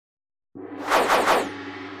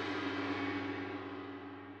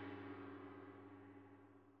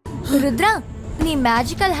రుద్ర, నీ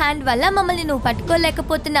magical hand వల్ల మమ్మల్ని నువ్వు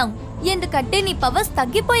పట్టుకోలేకపోతున్నావు, ఎందుకంటే నీ పవర్స్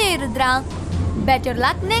తగ్గిపోయాయి Rudra. Better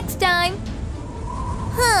luck next time.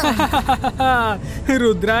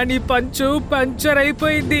 Rudra, నీ పంచు పంచర్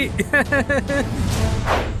అయిపోయింది.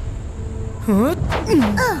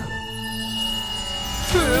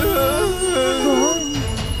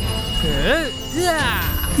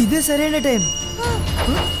 ఇదే సరైన time.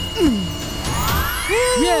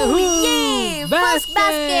 First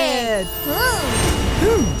basket.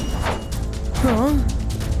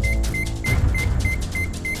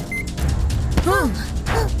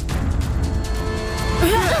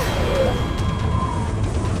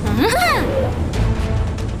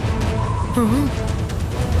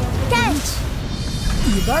 Catch.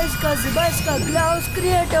 Zibaiska, Klaus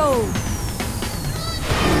Creato.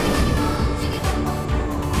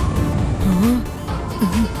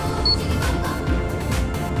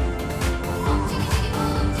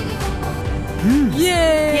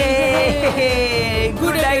 Yay!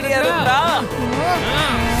 Good idea, Rudra.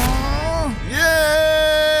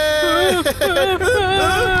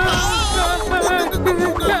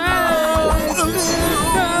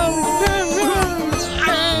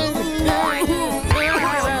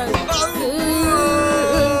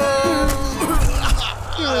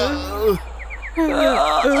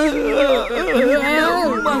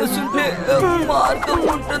 మనసుంటే మార్గం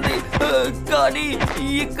ఉంటుంది, కానీ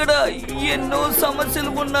ఇక్కడ ఎన్నో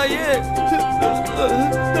సమస్యలు ఉన్నాయి.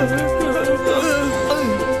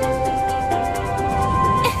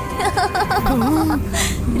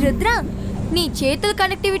 రుద్ర, నీ చేతుల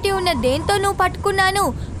కనెక్టివిటీ ఉన్న దేంతో నువ్వు పట్టుకున్నాను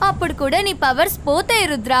అప్పుడు కూడా నీ పవర్స్ పోతాయి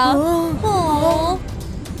Rudra.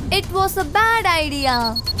 It was a bad idea.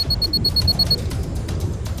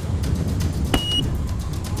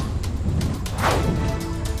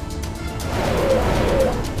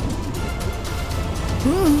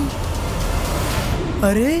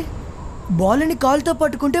 అరే, బాల్ని కాల్తో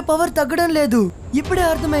పట్టుకుంటే పవర్ తగ్గడం లేదు. ఇప్పుడే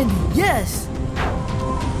అర్థమైంది. ఎస్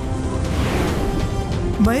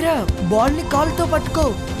మైరా, బాల్ని కాల్తో పట్టుకో.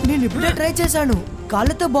 నేను ఇప్పుడే ట్రై చేశాను.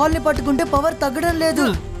 కాళ్ళతో బాల్ని పట్టుకుంటే పవర్ తగ్గడం లేదు.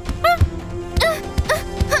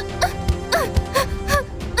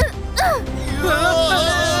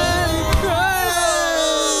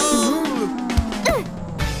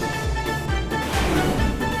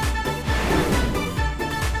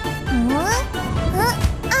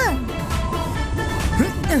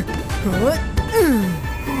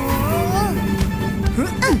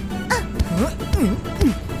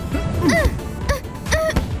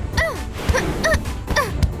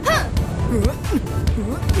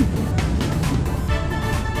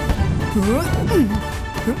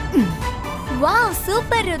 Wow,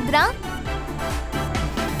 super Rudra.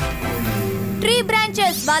 Tree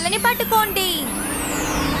branches, వాళ్ళని పట్టుకోండి.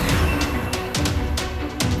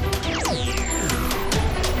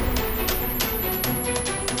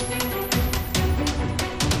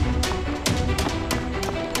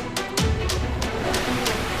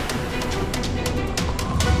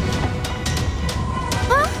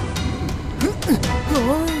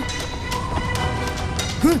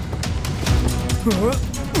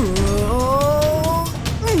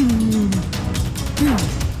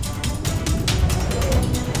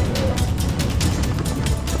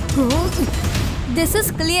 This is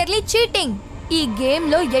clearly cheating. ఈ గేమ్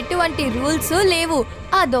లో ఎటువంటి రూల్స్ లేవు.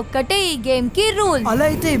 అదొక్కటే ఈ గేమ్ కి రూల్. అలా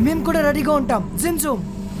అయితే మేము కూడా రెడీగా ఉంటాం. జిమ్జూమ్,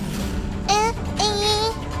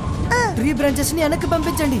 ట్రీ బ్రాంచెస్ ని వెనక్కి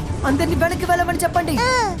పంపించండి. అందరిని వెనక్కి వెళ్ళమని చెప్పండి.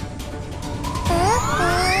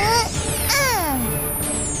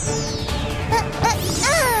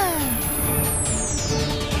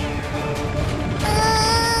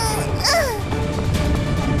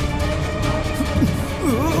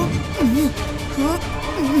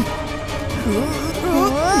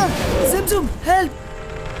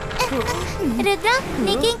 రుద్ర,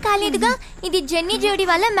 నీకేం కాలేదుగా? ఇది జెన్నీ జోడీ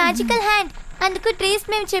వాళ్ళ మ్యాజికల్ హ్యాండ్. అందుకు ట్రీస్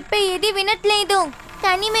మేము చెప్పే ఏది వినట్లేదు,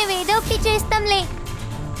 కానీ మేము ఏదో ఒకటి చేస్తాంలే.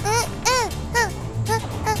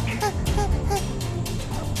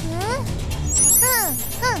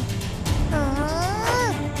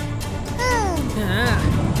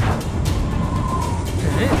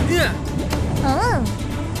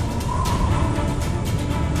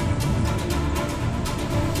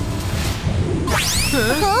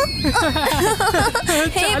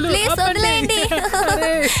 ప్లీజ్ వదలండి,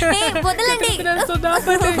 వదలండి.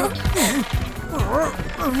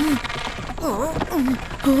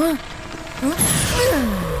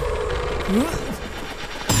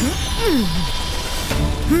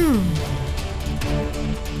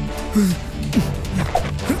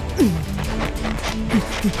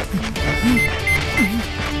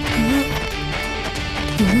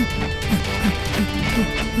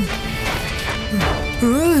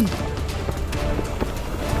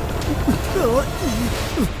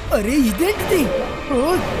 అరే ఇదేంటిది?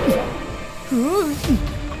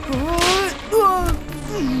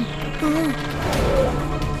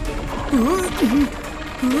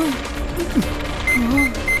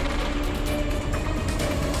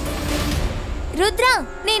 రుద్ర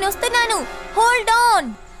నేను వస్తున్నాను. Hold on.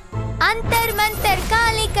 అంతర్ మంతర్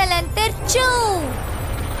కాళికలంతర్ చూ.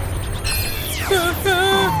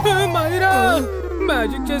 మైరా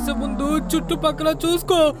మ్యాజిక్ చేసే ముందు చుట్టుపక్కల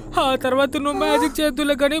చూసుకో. ఆ తర్వాత నువ్వు మ్యాజిక్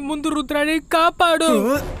చేతులే కానీ ముందు రుద్రాన్ని కాపాడు.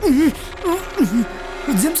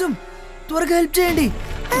 జిమ్సమ్ త్వరగా హెల్ప్ చేయండి.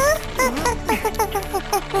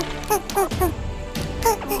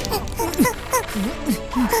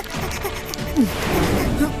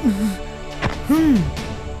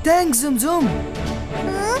 థ్యాంక్స్ జిమ్సమ్.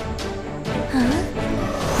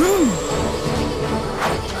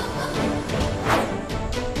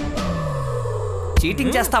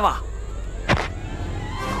 చీటింగ్ చేస్తావా?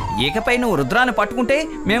 ఇకపై నువ్వు రుద్రాన్ని పట్టుకుంటే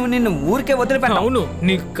మేము నిన్ను ఊరికే వదిలిపెట్టాం. అవును,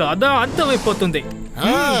 నీ కథ అంతమైపోతుంది.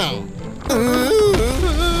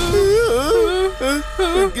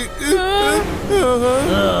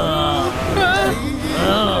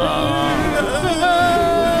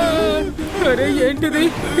 అరే ఏంటిది?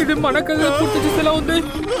 ఇది మన కథ పూర్తి చేసేలా ఉంది.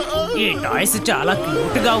 ఈ టాయ్స్ చాలా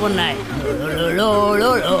క్యూట్ గా ఉన్నాయి.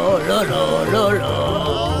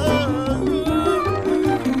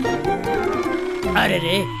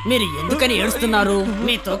 అరే మీరు ఎందుకని ఏడుస్తున్నారు?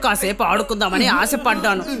 మీతో కాసేపు ఆడుకుందామని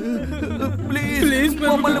ఆశపడ్డాను. ప్లీజ్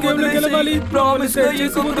మమ్మల్ని వదిలేసి ప్రామిస్ గా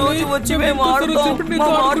ఇంకొక రోజు వచ్చి మేము ఆడతాం. మా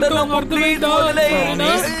మాట నమ్ము, ప్లీజ్ వదిలేయ్.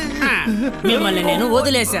 మిమ్మల్ని నేను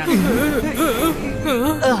వదిలేశాను.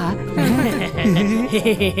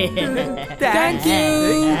 Thank you.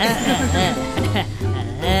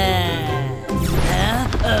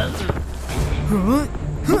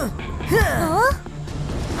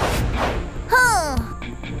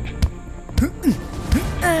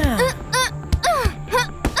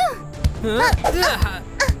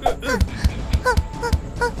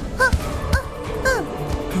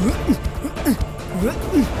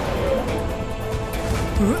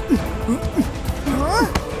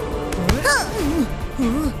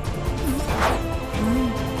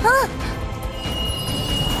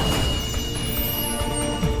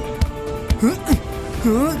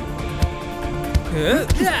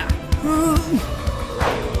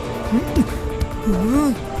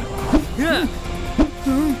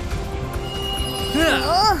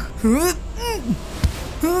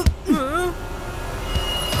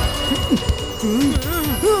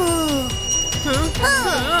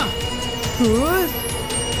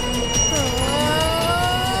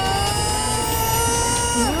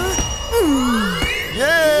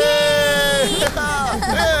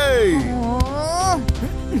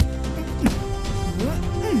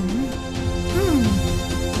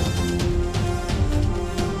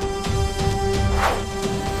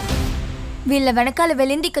 వీళ్ళ వెనకాల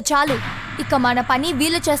వెళ్ళింది ఇక చాలు. ఇక మన పని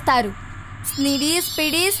వీళ్ళు చేస్తారు. స్నిడీ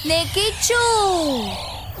స్పిడీ స్నేకీ చూ.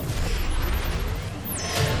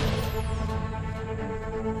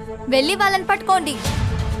 వెళ్ళి వాళ్ళని పట్టుకోండి.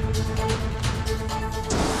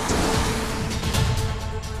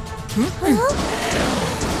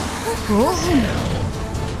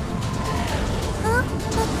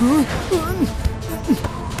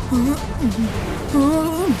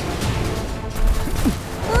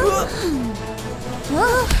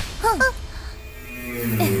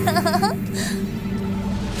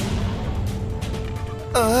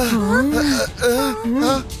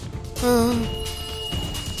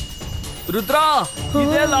 రుద్రా,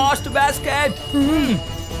 ఇదే లాస్ట్ బాస్కెట్.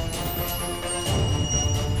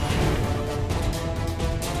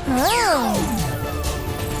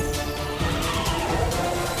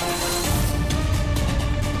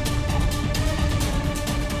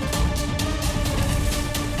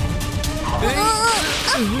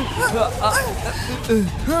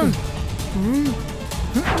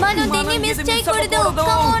 మనం దీన్ని మిస్ చేయకూడదు.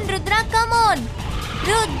 Come on Rudra, come on.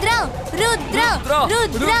 Rudra Rudra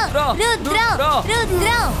Rudra Rudra Rudra.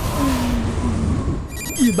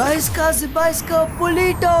 Ibaiska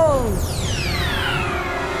Pulito.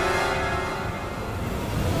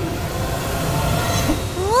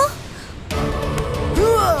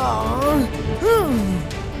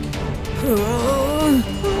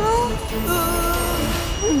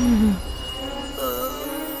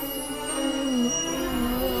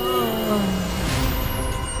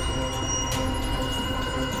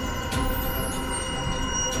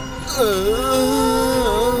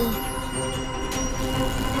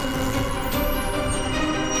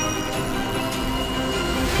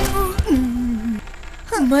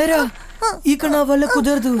 Myra, ఇక నా వల్ల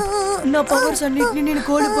కుదరదు. నా పవర్స్ అన్నిటిని నేను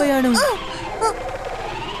కోల్పోయాను.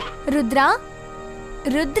 రుద్ర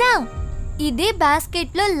రుద్ర ఇదే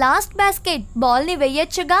బాస్కెట్ లో లాస్ట్ బాస్కెట్. బాల్ ని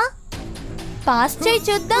వెయ్యొచ్చుగా. పాస్ చేయి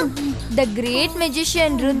చూద్దాం. The great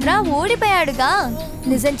magician Rudra ఓడిపోయాడుగా.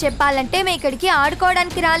 నిజం చెప్పాలంటే మేము ఇక్కడికి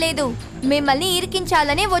ఆడుకోవడానికి రాలేదు, మిమ్మల్ని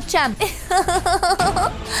ఇరికించాలనే వచ్చాం.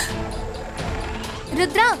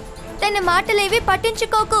 రుద్ర తన మాటలేవి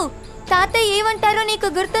పట్టించుకోకు. తాతయ్య ఏమంటారో నీకు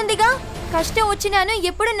గుర్తుందిగా. కష్టం వచ్చినాను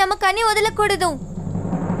ఎప్పుడు నమ్మకాన్ని వదలకూడదు.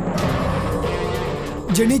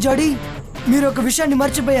 జెన్నీ జోడీ, మీరు ఒక విషయాన్ని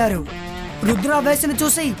మర్చిపోయారు. రుద్ర వేసిన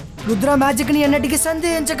చూసి రుద్ర మ్యాజిక్ ని ఎన్నటికీ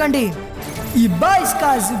సందేహించకండి. ఈ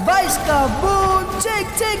బాయ్స్కా boom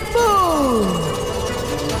check check boom.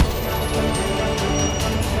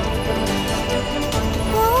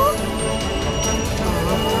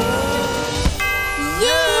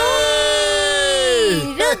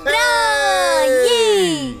 Rudra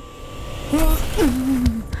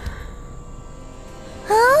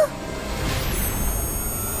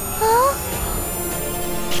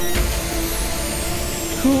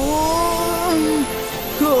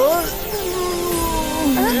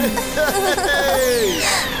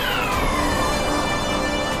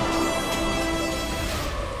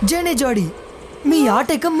jenny జోడీ, మీ ఆట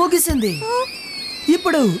ఇక ముగిసింది.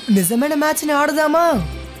 ఇప్పుడు నిజమైన మ్యాచ్ ని ఆడదామా?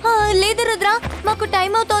 లేదు రుద్ర, మాకు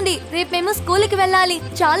టైం అవుతోంది. రేపు మేము స్కూల్కి వెళ్ళాలి.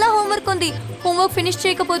 చాలా హోంవర్క్ ఉంది. హోంవర్క్ ఫినిష్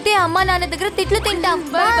చేయకపోతే అమ్మా నాన్న దగ్గర తిట్లు తింటాం.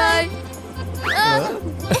 Bye bye.